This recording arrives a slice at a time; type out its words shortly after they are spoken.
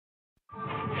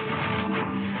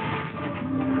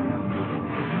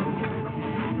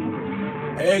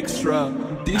extra.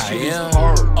 This shit is am.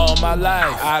 hard. All my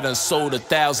life, I done sold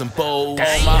 1,000 bowls.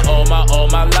 All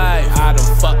my life, I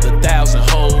done fucked 1,000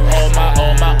 hoes.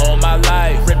 All my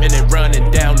life, ripping and running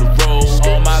down the road.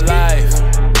 All my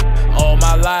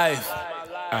life,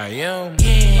 I am.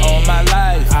 All my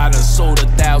life, I done sold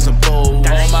 1,000 bowls.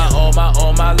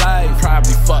 All my life,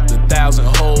 probably fucked 1,000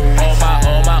 hoes.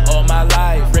 All my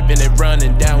life, ripping and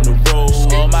running down the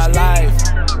road. All my life.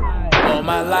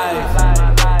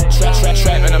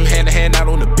 Trapping, I'm hand to hand out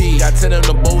on the beat. Got 10 of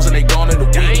the bowls and they gone in the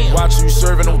week. Watch you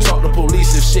serving, don't talk to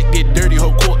police. If shit get dirty,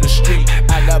 whole court in the street.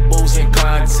 I got bowls and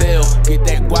clientele, get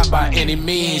that guap by any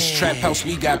means. Trap house,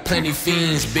 we got plenty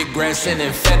fiends. Big grass and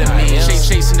amphetamines.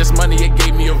 Chasing this money, it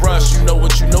gave me a rush. You know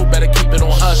what you know, better keep it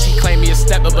on hush. He claimed me a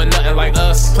stepper, but nothing like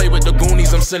us. Play with the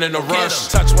Goonies, I'm sending a rush.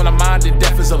 Touch when I'm minded,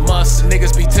 death is a must.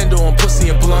 Niggas be tender on pussy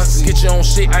and blunts. Get your own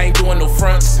shit, I ain't doing no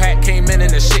fronts. Pat came in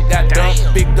and the shit got dumped.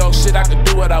 Big dog shit, I can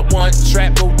do what I want.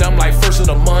 Trap go dumb like first of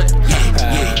the month.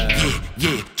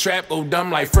 Yeah. Trap go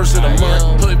dumb like first of the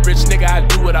month. Hood rich nigga, I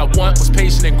do what I want. Was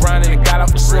patient and grinding and got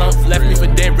out the slump. Left me for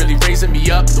dead, really raising me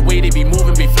up. The way they be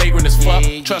moving be flagrant as fuck.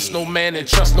 Trust no man and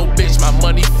trust no bitch. My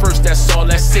money first, that's all,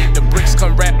 that's it. The bricks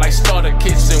come wrapped like starter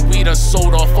kits, and we done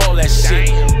sold off all that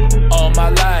shit. All my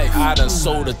life, I done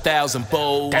sold 1,000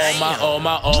 bowls. All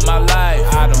my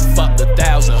life, I done fucked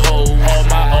 1,000 hoes.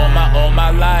 All my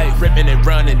life, ripping and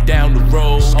running down the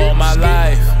road. All my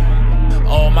life,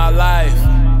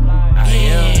 I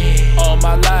am. All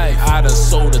my life, I done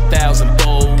sold 1,000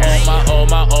 bowls. All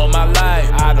my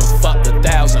life, I done fucked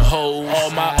 1,000.